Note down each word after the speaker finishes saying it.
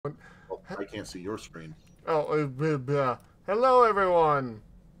I can't see your screen. Oh, hello everyone.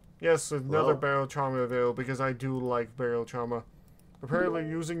 Yes, another Hello? BAROTRAUMA video because I do like BAROTRAUMA. Apparently,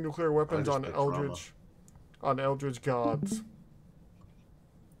 using nuclear weapons on Eldritch gods.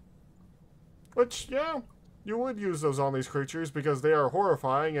 Which, yeah, you would use those on these creatures because they are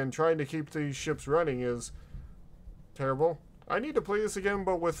horrifying, and trying to keep these ships running is terrible. I need to play this again,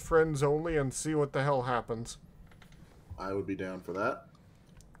 but with friends only, and see what the hell happens. I would be down for that.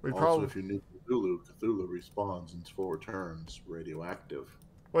 We Also, probably. if you nuke Cthulhu, Cthulhu respawns in 4 turns, radioactive.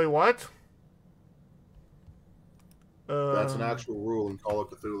 Wait, what? That's an actual rule in Call of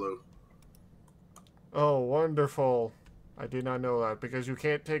Cthulhu. Oh, wonderful. I did not know that, because you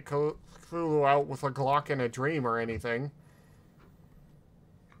can't take Cthulhu out with a Glock and a dream or anything.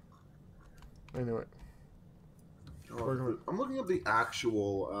 Anyway. I'm looking at the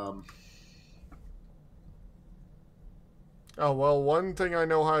actual... Oh, well, one thing I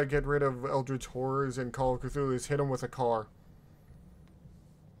know how to get rid of Eldritch horrors in Call of Cthulhu is hit them with a car.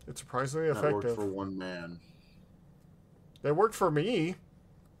 It's surprisingly effective. That worked for one man. They worked for me.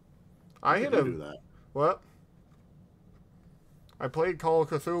 I hit him. Do that. What? I played Call of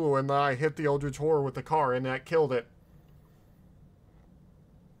Cthulhu and then I hit the Eldritch horror with the car and that killed it.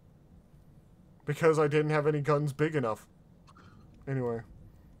 Because I didn't have any guns big enough. Anyway.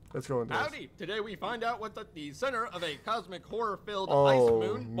 Let's go into Howdy! this. Today we find out what's at the center of a cosmic horror-filled Oh, ice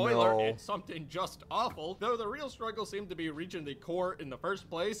moon boiler. no. It's something just awful. Though the real struggle seemed to be reaching the core in the first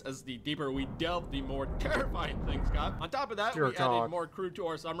place, as the deeper we delved, the more terrifying things got. On top of that, Dear we God. added more crew to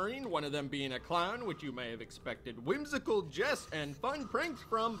our submarine, one of them being a clown, which you may have expected whimsical jests and fun pranks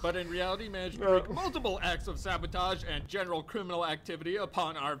from, but in reality managed to make multiple acts of sabotage and general criminal activity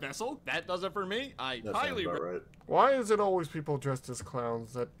upon our vessel. That does it for me. That sounds about right. Why is it always people dressed as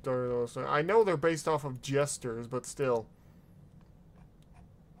clowns that are those? I know they're based off of jesters, but still.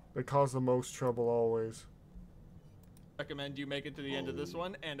 They cause the most trouble always. recommend you make it to the end of this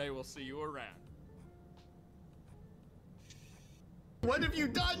one, and I will see you around. What have you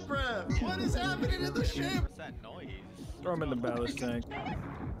done, bruh? What is happening in the ship? What's that noise? Throw him in the ballast tank.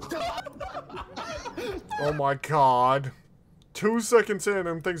 Oh my god. 2 seconds in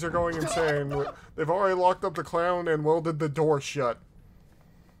and things are going insane. They've already locked up the clown and welded the door shut.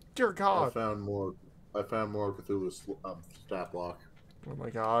 Dear God. I found more Cthulhu's stat block. Oh my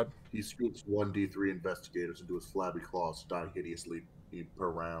god. He scoops 1d3 investigators into his flabby claws to die hideously per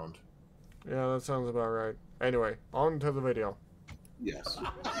round. Yeah, that sounds about right. Anyway, on to the video. Yes.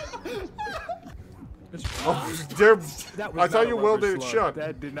 Oh, there, That was I thought not you a welded rubber it slug. shut.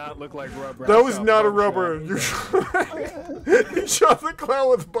 That did not look like rubber. That I was saw not a buckshot. rubber. You shot the clown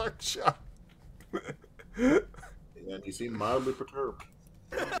with buckshot. And he seemed mildly perturbed.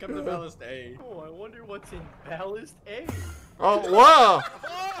 Come to Ballast A. Oh, I wonder what's in Ballast A. Oh, wow.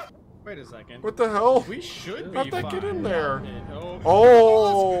 Wait a second. What the hell? We should be How'd that get in there? Oh.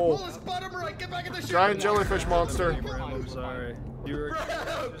 Oh. Wallace, bottom right, get back in the ship. Giant jellyfish monster. I'm sorry. You were.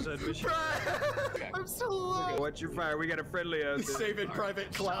 I'm still alive. Watch your fire. We got a friendly out there. Save it,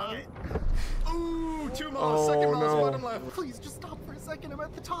 Private Clown. Ooh, 2 miles, Oh, second miles, no. bottom left. Please, just stop for a second. I'm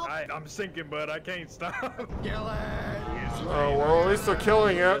at the top. I'm sinking, but I can't stop. Kill it. Oh, well, at least they're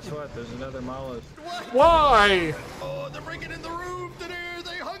killing it. Guess what? There's another mollusk. Why? Oh, they're breaking in the roof.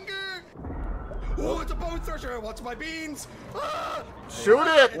 They hunger. Oh, it's a bone thresher. Watch my beans. Ah! Shoot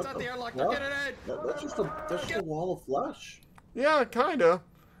it. It's at the airlock. They're getting it. That's just a wall of flesh. Yeah, kinda.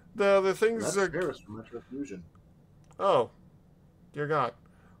 The things That's are. Paris from Retrofusion. Oh, dear God.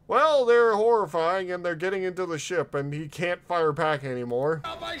 Well, they're horrifying, and they're getting into the ship, and he can't fire back anymore.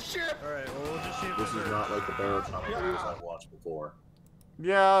 On my ship. All right. Well, we'll just see if This is not like the BAROTRAUMA videos I've watched before.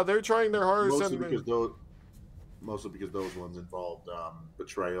 Yeah, they're trying their hardest. Mostly because those ones involved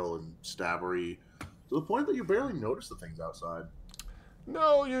betrayal and stabbery, to the point that you barely notice the things outside.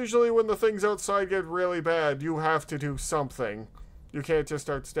 No, usually when the things outside get really bad, you have to do something. You can't just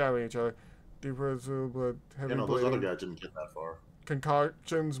start stabbing each other. Deeper blood, heavy You know, those other bleeding. guys didn't get that far.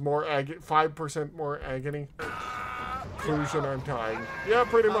 Concoctions, more 5% more agony. Conclusion, I'm dying. Yeah,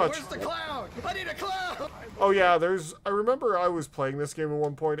 pretty much. Where's the clown? I need a clown. Oh yeah, I remember I was playing this game at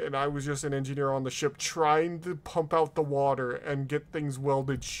one point, and I was just an engineer on the ship trying to pump out the water and get things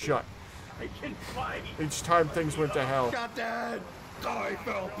welded shut. I can fight. Each time things went to hell. Got dead. Die,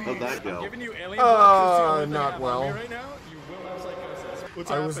 fell How'd that go? Giving you alien blood, 'cause it's the only thing I not have well. on me right now. You will have psychosis.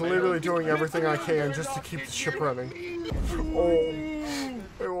 What's I was happening? literally doing everything I can just to keep the ship running.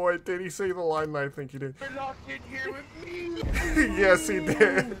 Oh, wait, did he say the line that I think he did? You're locked in here with me. Yes, he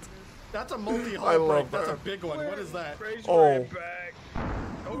did. That's a multi-hull I love break. That's a that. big one. What is that? Raise Oh. right back.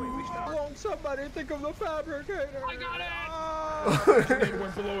 Oh, we stopped. Somebody think of the fabricator. I got it. There's an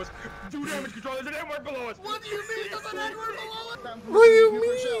N-word below us. Do damage control. There's an N-word below us. What do you mean there's an N-word below us? What do you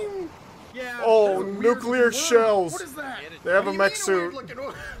mean? Yeah. Oh, nuclear shells. What is that? They have a What do you mech mean suit. weird-looking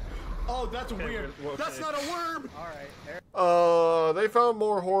worm? Oh, that's weird. well, That's not a worm. Alright, They found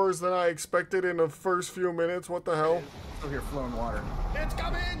more horrors than I expected in the first few minutes. What the hell? still hear flowing water. It's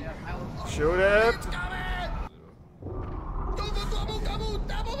coming. Shoot it. It's coming. Double.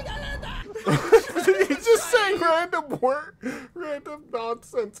 He's just saying random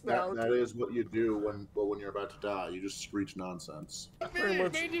nonsense now. That is what you do when you're about to die. You just screech nonsense. Pretty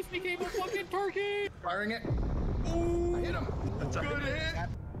much. just became a fucking turkey. Firing it. Ooh, I hit him. good hit.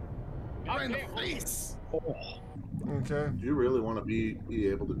 Right in the face. Okay. Do you really want to be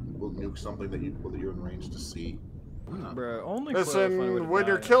able to nuke something that you're in range to see? Bro, only Listen, when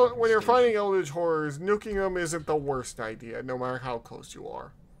you're fighting Eldritch horrors, nuking them isn't the worst idea, no matter how close you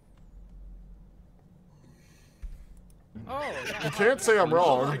are. Oh, You can't say I'm oh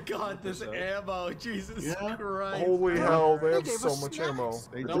wrong. my God, this ammo, Jesus Yeah. Christ. Holy hell, they have gave so us much snacks. ammo.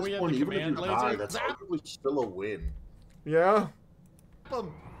 At Don't this we have point, the even if you command die, laser? that's arguably still a win. Yeah?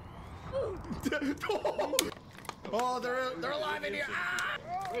 Them. Oh, they're alive in here. Ah!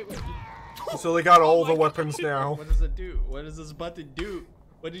 So they got all Oh the my weapons God. now. What does it do? What does this button do?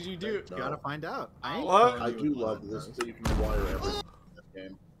 What did you do? No. Gotta find out. I ain't What? telling I you do what love it this does. that you can wire everything in this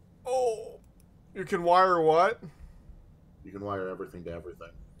game. Oh. You can wire what? You can wire everything to everything.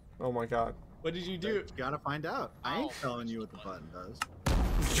 Oh my god. What did you do? You gotta find out. I ain't telling you what the button does.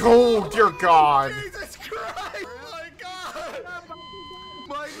 Oh dear god. Jesus Christ! Oh my God!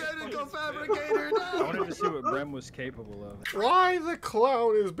 My medical fabricator, I no! wanted to see what Brem was capable of. Why the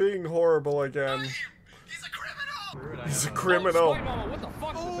clown is being horrible again? He's a criminal! He's a criminal. What the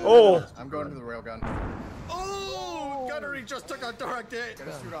fuck? Oh. I'm going to the railgun. Oh! Gunnery just took a direct hit. Get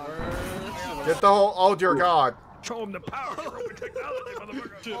a suit on. Get the whole. Oh dear god. Show him the power of Roman technology,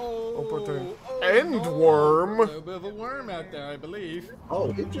 motherfucker. Open thing. Oh, End no. worm. A little bit of a worm out there, I believe.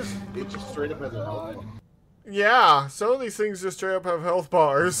 Oh, it just straight up has a health. Yeah, some of these things just straight up have health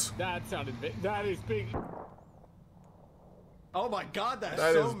bars. That sounded big. That is big. Oh my God, that's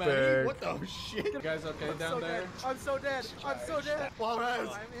That so is many. big. What the shit? You guys okay down there? I'm so dead. I'm so dead. Juarez!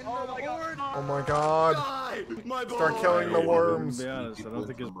 Oh my god. Oh my god. Die! My Start boy! killing the To worms. be honest, I don't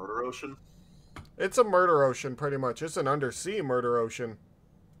think it's it's. a murder ocean. It's a murder ocean, pretty much. It's an undersea murder ocean.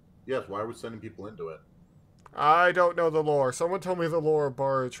 Yes. Why are we sending people into it? I don't know the lore. Someone told me the lore of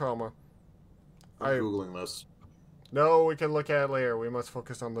BAROTRAUMA. I'm googling this. No, we can look at it later. We must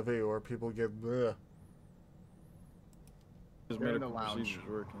focus on the view, or people get. Bleh. His They're in the medical lounge. procedure's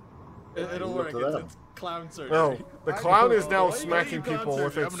working. It'll Look work. to them. It's clown surgery. No, the clown is now Why you smacking clown people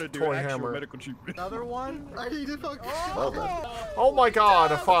with surgery? its I'm gonna do toy actual hammer. medical treatment. Another one? I need to fuck. Well then, Oh my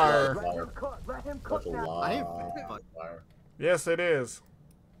god, a fire. fire. That's a lot. I ain't of fuck fire. Yes, it is.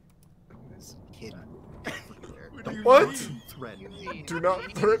 this kid. What? Threaten me. Do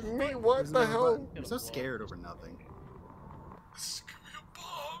not threaten me. What the hell? I'm so scared over nothing.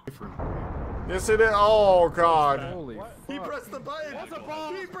 Yes, it is. Oh god. Holy He fuck. pressed the button!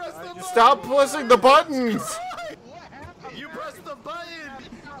 He pressed the button! Stop pressing the buttons. You pressed the button!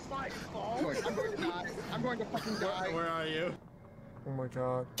 I'm going to die. I'm going to fucking die. Where are you? Oh my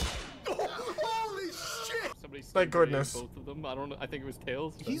god. Holy shit! Somebody Thank goodness. Both of them. I don't know. I think it was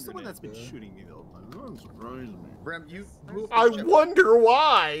Tails. He's the one that's been shooting me the whole time. Don't surprise me. Brem, you moved I the ship wonder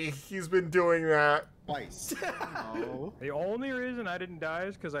why he's been doing that. twice. Oh. The only reason I didn't die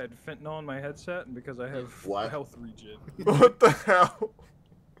is because I had fentanyl in my headset and because I have What? health regen. What the hell?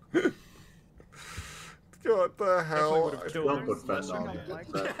 What the hell? would've killed Don't him. put fentanyl on the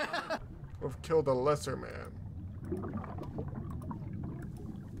headset. We've killed a lesser man.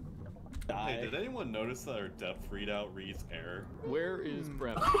 Hey, did anyone notice that our depth readout reads error? Where is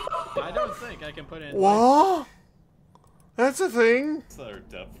Brem? I don't think I can put in. What? That's a thing. That our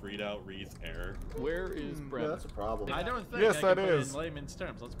depth readout reads error. Where is Yeah, Brem? that's a problem. I don't think Yes, I can that put is. it in layman's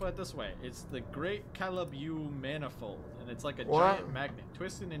terms. Let's put it this way. It's the Great Calabu Manifold, and it's like a What? giant magnet,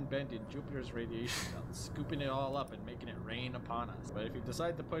 twisting and bending Jupiter's radiation belt, scooping it all up and making it rain upon us. But if you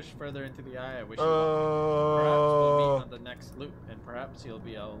decide to push further into the eye, I wish you luck. Perhaps we'll meet on the next loop, and perhaps you'll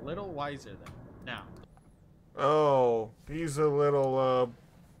be a little wiser then. Now, Oh, he's a little,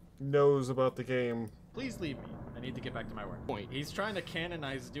 knows about the game. please leave me. I need to get back to my work. Point. He's trying to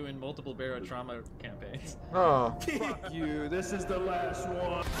canonize doing multiple barotrauma campaigns. Oh. Fuck you, this is the last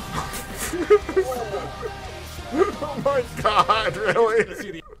one. Oh my god,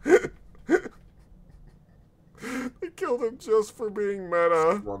 really? They killed him just for being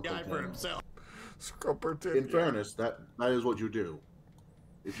meta. One Guy thing. for himself. Scrumperton. In fairness, that is what you do.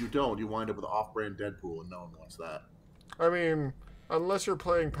 If you don't, you wind up with off-brand Deadpool, and no one wants that. I mean, unless you're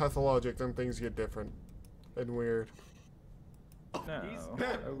playing Pathologic, then things get different and weird. No.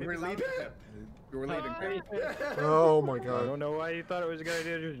 We're leaving. We're leaving. Oh my I god. don't know why you thought it was a good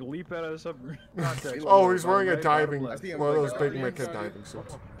idea to just leap out of the submarine. Oh, he's wearing a diving, I see him one of those like big that. mecha diving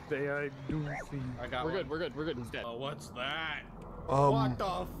suits. I do see. I got We're one. good. We're good. We're good. He's dead. Oh, what's that? What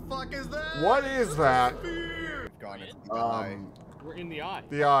the fuck is that? What is that? Gone into the eye. We're in the eye.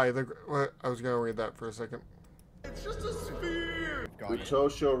 The eye. What? I was gonna read that for a second. It's just a sphere. Gone into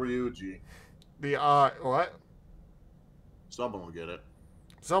Utosho Ryuji. The eye. What? Someone will get it.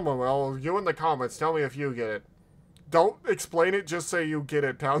 Someone will. You in the comments. Tell me if you get it. Don't explain it. Just say you get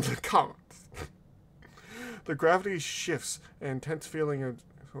it down in the comments. The gravity shifts. An intense feeling of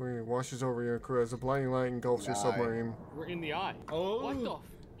washes over your crew as a blinding light engulfs your submarine. We're in the eye. Oh. What the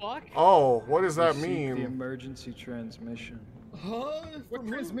fuck? Oh, what does that Seek The mean? emergency transmission. Huh? what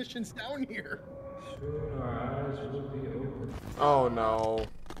transmission's down here? Soon our eyes will be open. Oh no.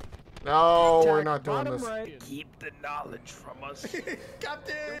 No, we're not doing this. Right. Keep the knowledge from us.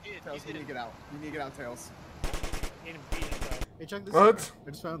 Captain! Tails, you need to get out. You need to get out, Tails. Hey, check this What? out. I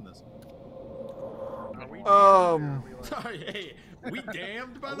just found this. Sorry, hey, we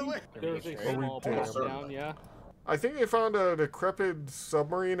damned, by the way? There's a Are we small damn? box down, yeah. I think they found a decrepit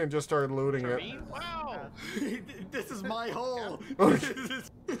submarine and just started looting it. Wow! This is my hole!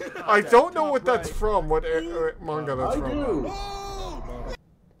 I don't know what that's from, what manga that's I from. do. Oh!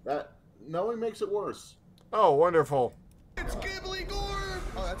 That knowing makes it worse. Oh, wonderful. It's Ghibli Gorb!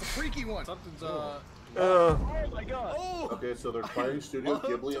 Oh, that's a freaky one. Something's, Oh my god. Oh! Okay, so they're fighting Studio love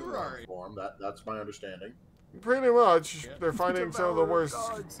Ghibli in Terraria. form. That's my understanding. Pretty much. They're finding some of the worst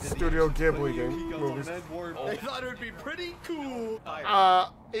Studio Ghibli movies. They thought it would be pretty cool.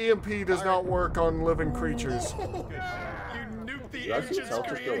 EMP does not work on living creatures. You nuked the Did I see ancient's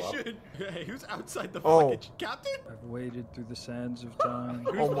Celtic go up? creation. Hey, who's outside the Oh. fucking captain? I've waded through the sands of time.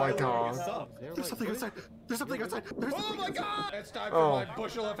 Oh my god. There's something outside. There's something outside. There's Oh something my outside. god! It's time for Oh. my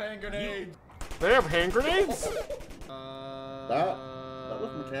bushel of hand grenades. They have hand grenades? That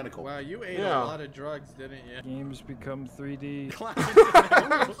was mechanical. Wow, you ate Yeah. a lot of drugs, didn't you? Games become 3D.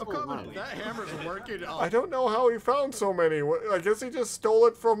 That hammer's working I don't know how he found so many. I guess he just stole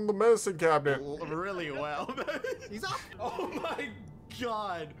it from the medicine cabinet. really well. He's up. Oh my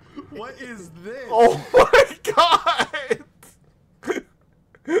god! What is this? Oh my god!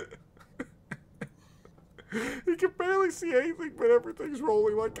 He can barely see anything, but everything's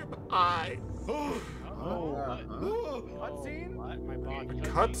rolling like an eye. Cutscene? What? My body.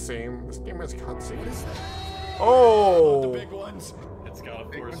 Cutscene? This game has cutscenes. The Oh! big ones. It's got a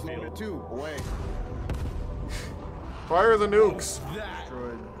Big force one, moment field. two. Away. Fire the nukes. That.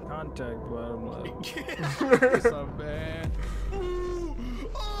 Destroyed contact bottom level. What's up, man?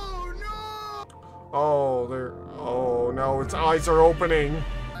 Oh no! Oh, they're. Oh no, its eyes are opening.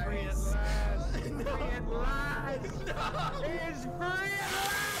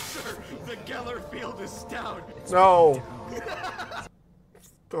 The Geller field is down. No.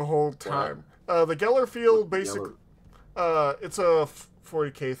 The whole time. The Geller field basically. It's a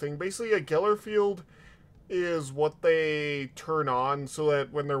 40k thing. Basically, a Geller field is what they turn on so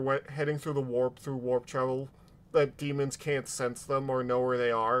that when they're heading through the warp, through warp travel, that demons can't sense them or know where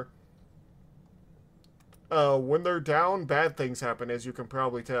they are. When they're down, bad things happen, as you can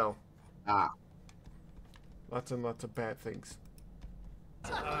probably tell. Lots and lots of bad things.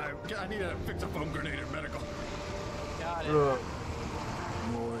 I need to fix a foam grenade in medical. Got it. Ugh.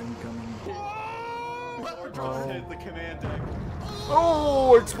 More incoming. Just hit the command deck.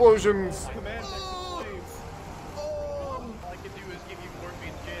 Oh, explosions! Command deck explodes. All I can do is give you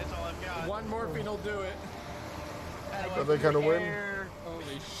morphine, Jay. That's all I've got. One morphine will do it. Are they gonna win?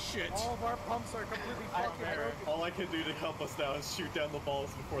 Holy shit. All of our pumps are completely fucking broken. All I can do to help us now is shoot down the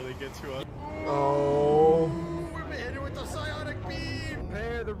balls before they get to us. Oh. We're hit it with the psionic beam.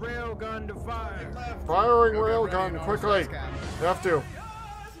 Prepare the railgun to fire. Firing Go get railgun, ready, quickly! Cap. You have to.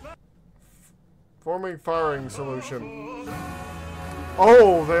 Forming firing solution.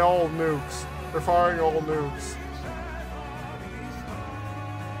 Oh, they all nukes. They're firing all nukes.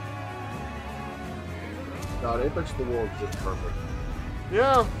 God, Apex the World is just perfect.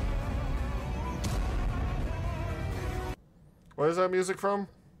 Yeah. What is that music from?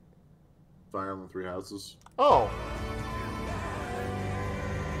 Fire Emblem Three Houses. Oh.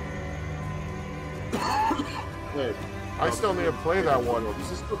 Wait. I still need to play that one.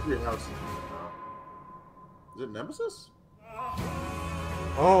 This is still Three Houses. Is it Nemesis?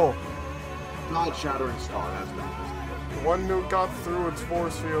 Oh. God, Shattering Star. That's Nemesis. One nuke got through its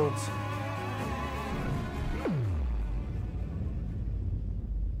force fields.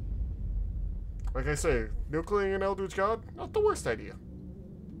 I Like I say, nuclearing an Eldritch God, not the worst idea.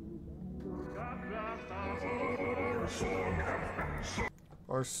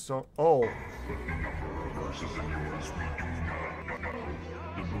 Our song. Oh. There is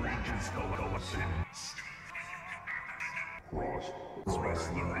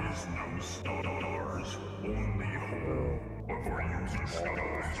no stars, only hope. But for you to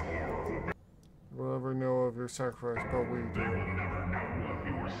stars horrible. We'll never know of your sacrifice, but we do. They will never know of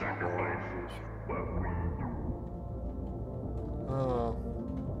your sacrifices, but we do.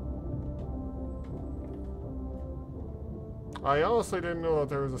 I honestly didn't know that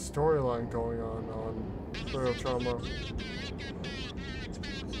there was a storyline going on BAROTRAUMA.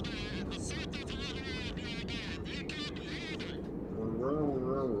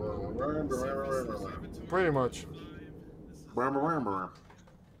 Pretty much.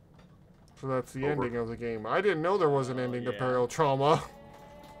 So that's the ending of the game. I didn't know there was an ending to BAROTRAUMA.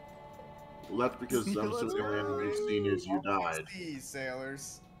 Well, that's because I'm assuming the only ending we've seen is you died. These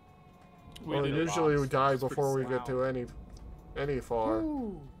sailors. Well, usually we die before we get to any far.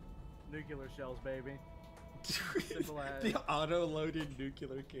 Ooh. Nuclear shells, baby. The auto-loaded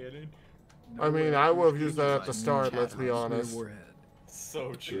nuclear cannon. I mean, I would have used that at the start, let's be honest.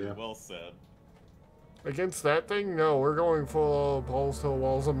 So true, Yeah. well said. Against that thing? No, we're going full balls to the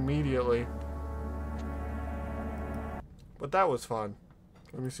walls immediately. But that was fun.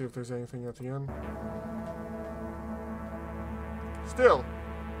 Let me see if there's anything at the end. Still,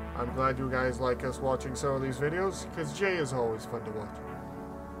 I'm glad you guys like us watching some of these videos, because Jay is always fun to watch.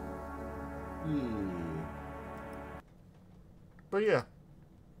 But yeah.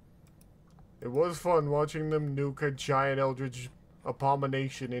 It was fun watching them nuke a giant Eldritch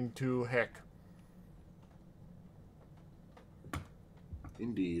abomination into heck.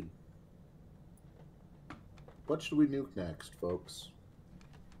 Indeed. What should we nuke next, folks?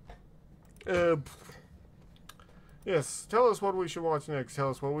 Yes, tell us what we should watch next. Tell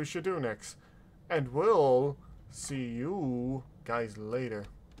us what we should do next. And we'll see you guys later.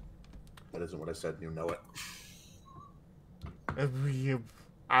 That isn't what I said, you know it.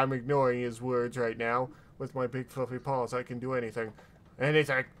 I'm ignoring his words right now. With my big fluffy paws, I can do anything.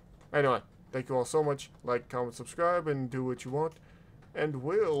 Anything. Anyway, thank you all so much. Like, comment, subscribe, and do what you want. And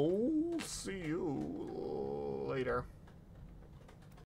we'll see you later.